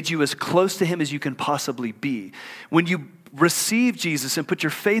made you as close to Him as you can possibly be. When you receive Jesus and put your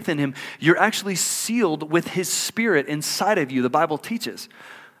faith in Him, you're actually sealed with His Spirit inside of you, the Bible teaches.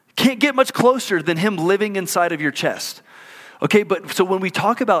 Can't get much closer than Him living inside of your chest. Okay, but so when we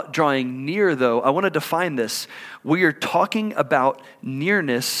talk about drawing near, though, I want to define this. We are talking about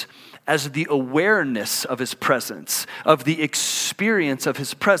nearness as the awareness of His presence, of the experience of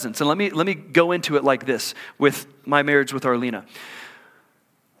His presence. And let me go into it like this with my marriage with Arlena.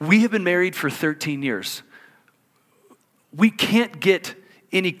 We have been married for 13 years. We can't get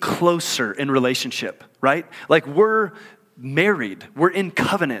any closer in relationship, right? Like we're married, we're in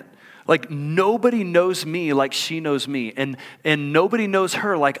covenant. Like nobody knows me like she knows me, and nobody knows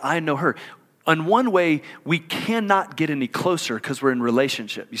her like I know her. On one way, we cannot get any closer because we're in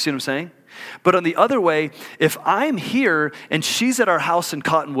relationship. You see what I'm saying? But on the other way, if I'm here and she's at our house in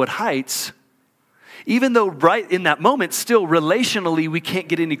Cottonwood Heights, even though right in that moment, still relationally, we can't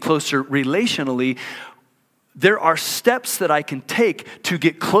get any closer relationally, there are steps that I can take to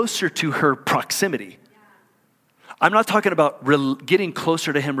get closer to her proximity. I'm not talking about getting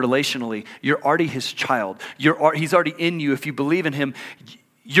closer to Him relationally. You're already His child. He's already in you. If you believe in Him,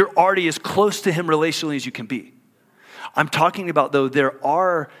 you're already as close to Him relationally as you can be. I'm talking about, though, there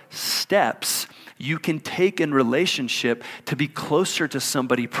are steps you can take in relationship to be closer to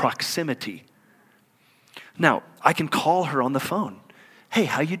somebody, proximity. Now, I can call her on the phone. Hey,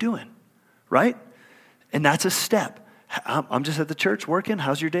 how you doing? Right? And that's a step. I'm just at the church working.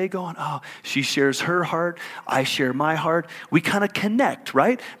 How's your day going? Oh, she shares her heart. I share my heart. We kind of connect,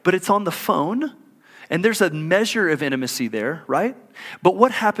 right? But it's on the phone. And there's a measure of intimacy there, right? But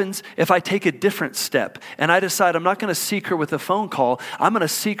what happens if I take a different step and I decide I'm not going to seek her with a phone call. I'm going to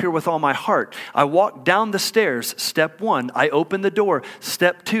seek her with all my heart. I walk down the stairs, step 1. I open the door,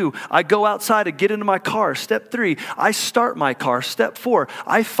 step 2. I go outside and get into my car, step 3. I start my car, step 4.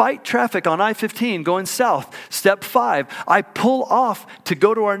 I fight traffic on I-15 going south, step 5. I pull off to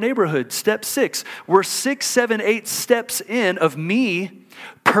go to our neighborhood, step 6. We're 6, 7, 8 steps in of me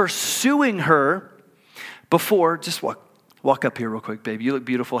pursuing her. Before, just walk up here real quick, babe. You look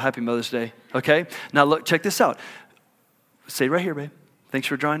beautiful. Happy Mother's Day. Okay? Now look, check this out. Stay right here, babe. Thanks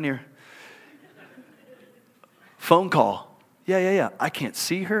for drawing near. Phone call. Yeah. I can't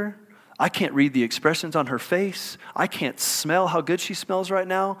see her. I can't read the expressions on her face. I can't smell how good she smells right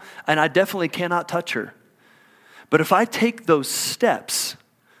now. And I definitely cannot touch her. But if I take those steps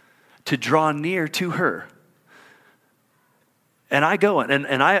to draw near to her, and I go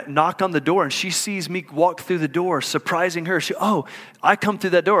and I knock on the door and she sees me walk through the door, surprising her. I come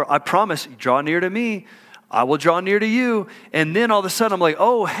through that door. I promise, draw near to me. I will draw near to you. And then all of a sudden I'm like,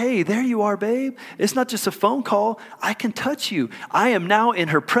 oh, hey, there you are, babe. It's not just a phone call. I can touch you. I am now in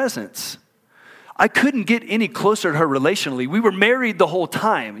her presence. I couldn't get any closer to her relationally. We were married the whole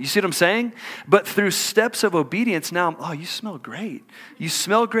time. You see what I'm saying? But through steps of obedience, now, oh, you smell great. You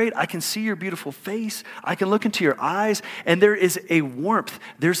smell great. I can see your beautiful face. I can look into your eyes. And there is a warmth.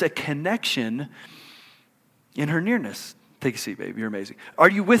 There's a connection in her nearness. Take a seat, babe. You're amazing. Are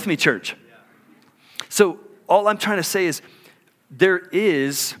you with me, church? Yeah. So all I'm trying to say is there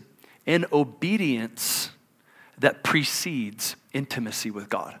is an obedience that precedes intimacy with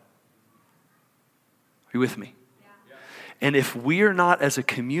God. Are you with me? Yeah. And if we are not, as a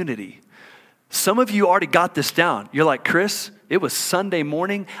community, Some of you already got this down. You're like, Chris, it was Sunday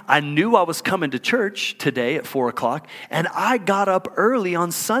morning. I knew I was coming to church today at 4 o'clock, and I got up early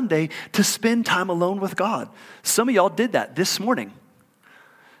on Sunday to spend time alone with God. Some of y'all did that this morning.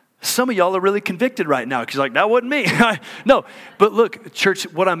 Some of y'all are really convicted right now because you're like, that wasn't me. No, but look, church,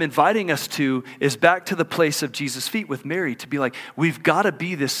 what I'm inviting us to is back to the place of Jesus' feet with Mary, to be like, we've got to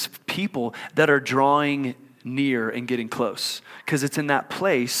be this people that are drawing near and getting close, because it's in that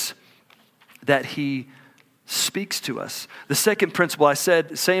place that he speaks to us. The second principle I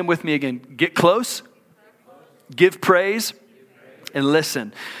said, say them with me again, get close, give praise, and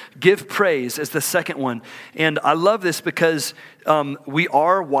listen. Give praise is the second one. And I love this because we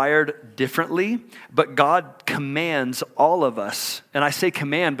are wired differently, but God commands all of us. And I say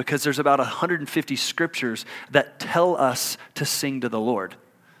command because there's about 150 scriptures that tell us to sing to the Lord.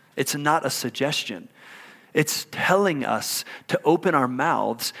 It's not a suggestion. It's telling us to open our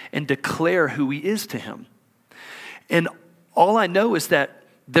mouths and declare who he is to him. And all I know is that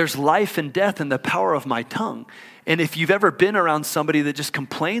there's life and death in the power of my tongue. And if you've ever been around somebody that just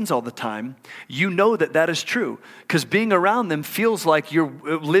complains all the time, you know that that is true. Because being around them feels like you're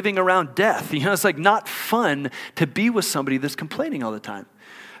living around death. You know, it's like not fun to be with somebody that's complaining all the time.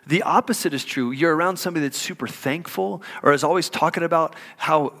 The opposite is true. You're around somebody that's super thankful or is always talking about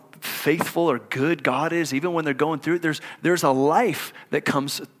how faithful or good God is, even when they're going through it. There's a life that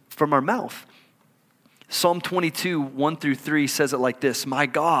comes from our mouth. Psalm 22, 1-3 says it like this. My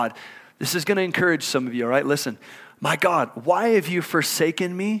God, this is going to encourage some of you, all right? Listen, my God, why have you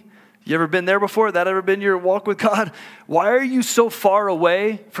forsaken me? You ever been there before? That ever been your walk with God? Why are you so far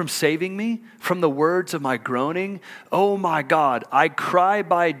away from saving me, from the words of my groaning? Oh my God, I cry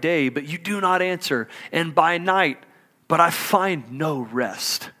by day, but you do not answer, and by night, but I find no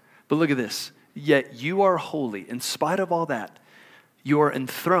rest. But look at this. Yet you are holy. In spite of all that, you are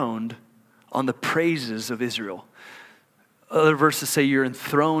enthroned on the praises of Israel. Other verses say you're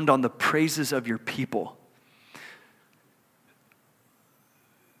enthroned on the praises of your people.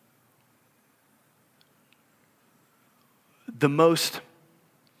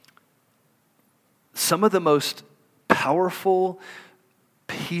 Some of the most powerful,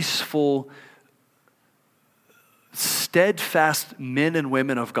 peaceful, steadfast men and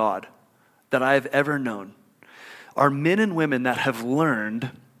women of God that I have ever known are men and women that have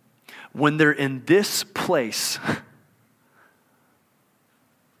learned when they're in this place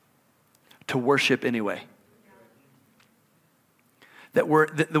to worship anyway. That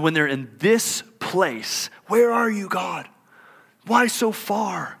when they're in this place, where are you, God? Why so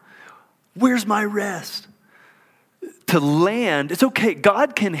far? Where's my rest? To land, it's okay.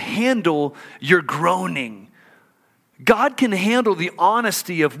 God can handle your groaning. God can handle the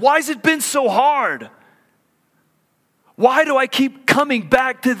honesty of, why has it been so hard? Why do I keep coming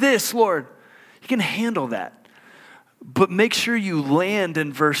back to this, Lord? He can handle that. But make sure you land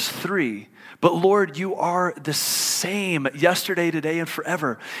in verse 3. But Lord, you are the same yesterday, today, and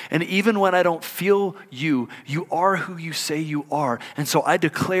forever. And even when I don't feel you, you are who you say you are. And so I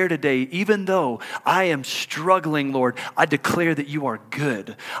declare today, even though I am struggling, Lord, I declare that you are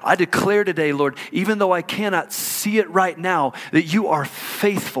good. I declare today, Lord, even though I cannot see it right now, that you are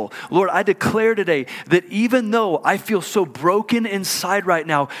faithful. Lord, I declare today that even though I feel so broken inside right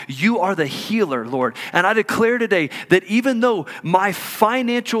now, you are the healer, Lord. And I declare today that even though my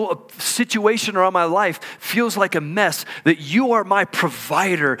financial situation around my life feels like a mess, that you are my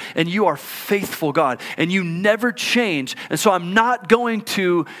provider and you are faithful, God, and you never change. And so I'm not going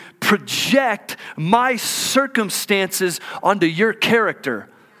to project my circumstances onto your character.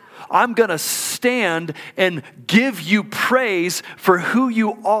 I'm going to stand and give you praise for who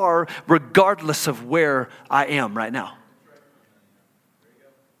you are, regardless of where I am right now.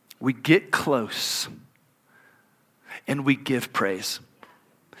 We get close and we give praise.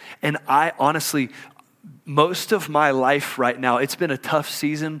 And I honestly, most of my life right now, it's been a tough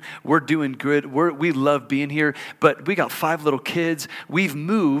season. We're doing good. We love being here, but we got 5 little kids. We've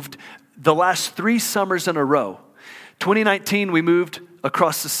moved the last 3 summers in a row. 2019, we moved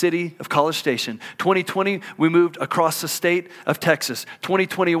across the city of College Station. 2020, we moved across the state of Texas.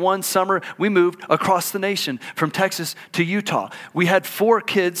 2021 summer, we moved across the nation from Texas to Utah. We had 4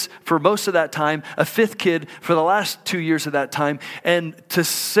 kids for most of that time, a 5th kid for the last 2 years of that time. And to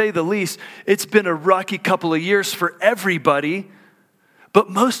say the least, it's been a rocky couple of years for everybody.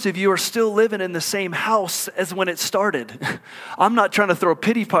 But most of you are still living in the same house as when it started. I'm not trying to throw a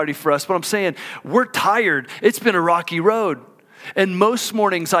pity party for us, but I'm saying we're tired. It's been a rocky road. And most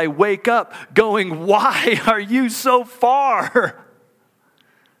mornings I wake up going, why are you so far?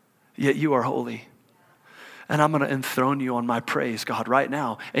 Yet you are holy. And I'm going to enthrone you on my praise, God, right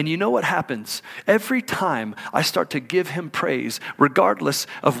now. And you know what happens? Every time I start to give him praise, regardless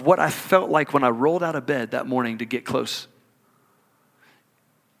of what I felt like when I rolled out of bed that morning to get close,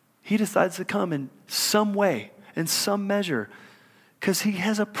 he decides to come in some way, in some measure, because he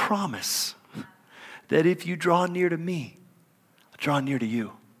has a promise that if you draw near to me, I'll draw near to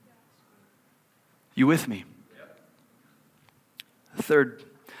you. You with me? Third,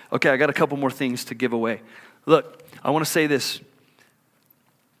 okay, I got a couple more things to give away. Look, I want to say this.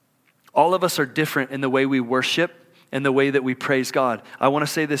 All of us are different in the way we worship and the way that we praise God. I want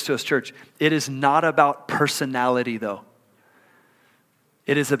to say this to us, church. It is not about personality, though.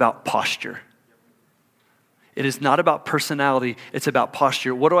 It is about posture. It is not about personality. It's about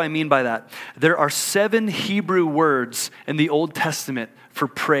posture. What do I mean by that? There are 7 Hebrew words in the Old Testament for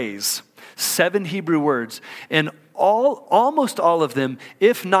praise. 7 Hebrew words. And almost all of them,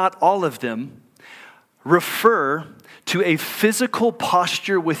 if not all of them, refer to a physical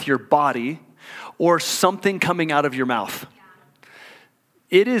posture with your body or something coming out of your mouth.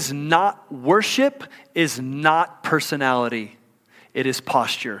 It is not, worship is not personality. It is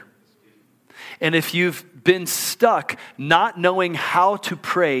posture. And if you've been stuck not knowing how to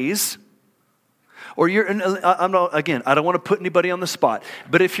praise, or again, I don't want to put anybody on the spot,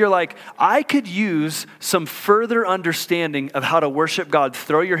 but if you're like, I could use some further understanding of how to worship God,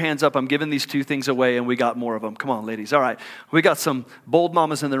 throw your hands up. I'm giving these 2 things away, and we got more of them. Come on, ladies. All right. We got some bold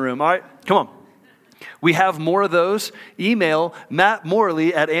mamas in the room. All right. Come on. We have more of those. Email Matt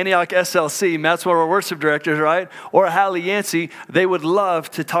Morley at Antioch SLC. Matt's one of our worship directors, right? Or Hallie Yancey. They would love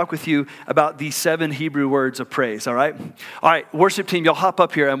to talk with you about the 7 Hebrew words of praise, all right? All right, worship team, y'all hop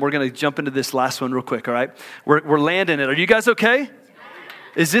up here, and we're going to jump into this last one real quick, all right? We're landing it. Are you guys okay?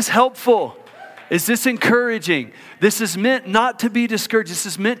 Is this helpful? Is this encouraging? This is meant not to be discouraged. This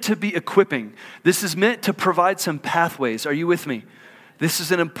is meant to be equipping. This is meant to provide some pathways. Are you with me? This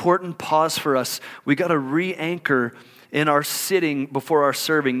is an important pause for us. We got to re-anchor in our sitting before our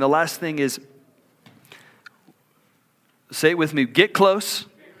serving. The last thing is, say it with me, get close,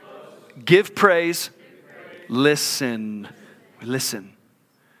 give praise, listen. Listen.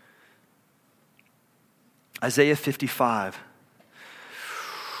 Isaiah 55.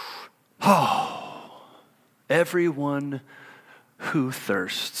 Oh, everyone who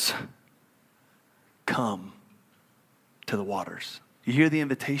thirsts, come to the waters. You hear the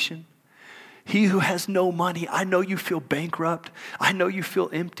invitation? He who has no money, I know you feel bankrupt. I know you feel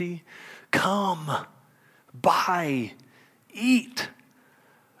empty. Come, buy, eat.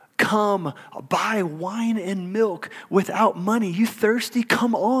 Come, buy wine and milk without money. You thirsty?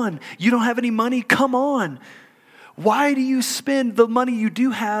 Come on. You don't have any money? Come on. Why do you spend the money you do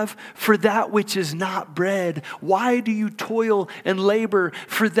have for that which is not bread? Why do you toil and labor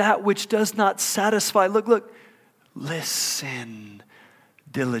for that which does not satisfy? Look. Listen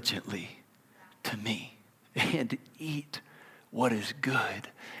diligently to me and eat what is good.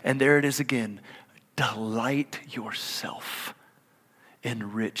 And there it is again. Delight yourself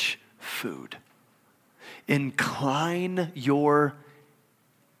in rich food. Incline your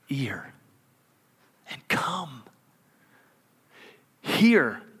ear and come.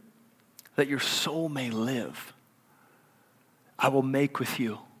 Hear that your soul may live. I will make with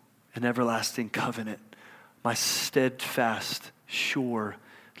you an everlasting covenant. My steadfast, sure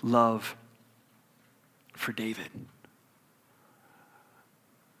love for David.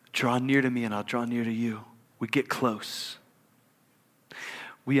 Draw near to me and I'll draw near to you. We get close.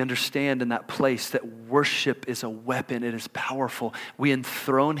 We understand in that place that worship is a weapon. It is powerful. We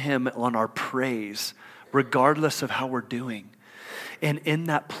enthrone him on our praise, regardless of how we're doing. And in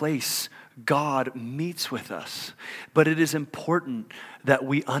that place, God meets with us. But it is important that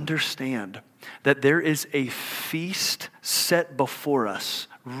we understand that there is a feast set before us,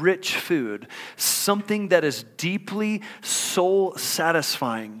 rich food, something that is deeply soul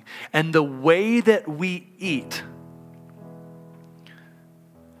satisfying. And the way that we eat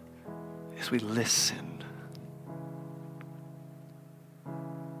is we listen.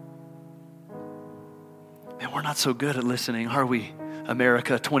 And we're not so good at listening, are we?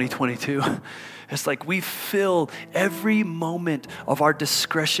 America 2022. It's like we fill every moment of our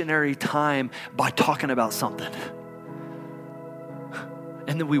discretionary time by talking about something.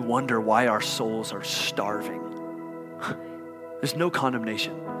 And then we wonder why our souls are starving. There's no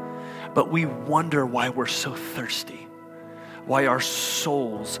condemnation. But we wonder why we're so thirsty. Why our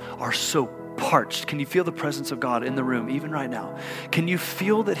souls are so parched. Can you feel the presence of God in the room, even right now? Can you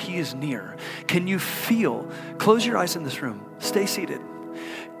feel that he is near? Can you feel, close your eyes in this room, stay seated.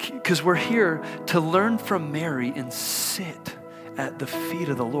 Because we're here to learn from Mary and sit at the feet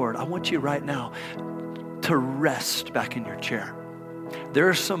of the Lord. I want you right now to to rest back in your chair. There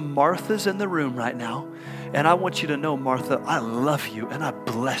are some Marthas in the room right now, and I want you to know, Martha, I love you and I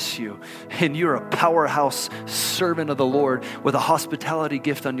bless you. And you're a powerhouse servant of the Lord with a hospitality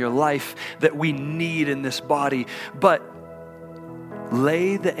gift on your life that we need in this body. But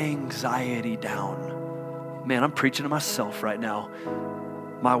lay the anxiety down. Man, I'm preaching to myself right now.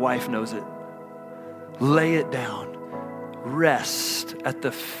 My wife knows it. Lay it down. Rest at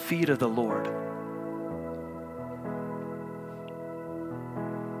the feet of the Lord.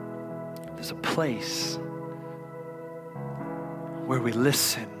 There's a place where we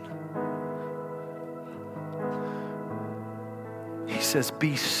listen. He says,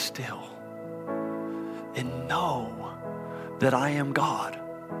 be still and know that I am God.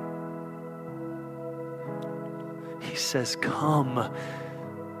 He says, come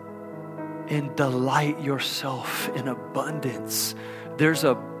and delight yourself in abundance. There's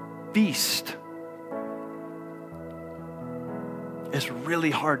a feast. It's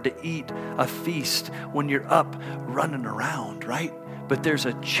really hard to eat a feast when you're up running around, right? But there's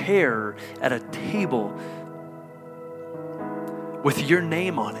a chair at a table with your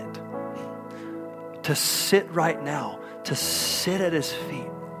name on it to sit right now, to sit at his feet.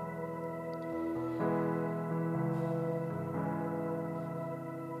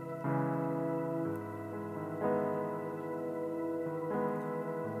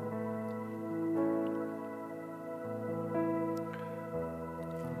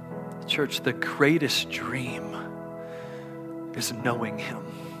 Church, the greatest dream is knowing him.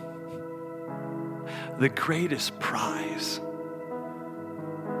 The greatest prize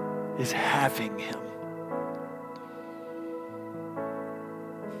is having him.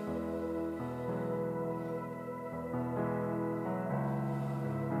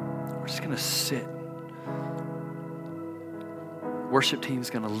 We're just going to sit. Worship team's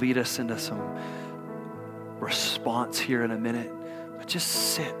going to lead us into some response here in a minute. But just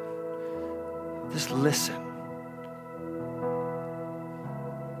sit. Just listen.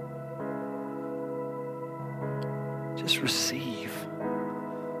 Just receive.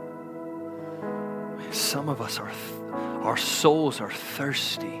 Some of us our souls are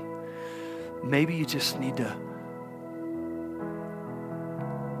thirsty. Maybe you just need to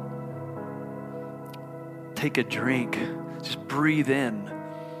take a drink. Just breathe in.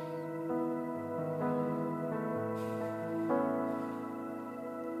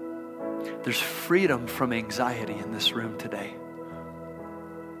 There's freedom from anxiety in this room today.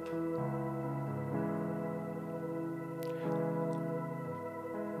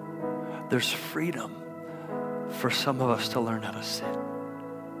 There's freedom for some of us to learn how to sit.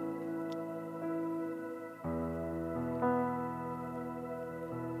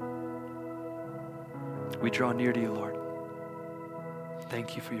 We draw near to you, Lord.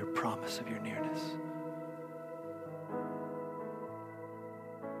 Thank you for your promise of your nearness.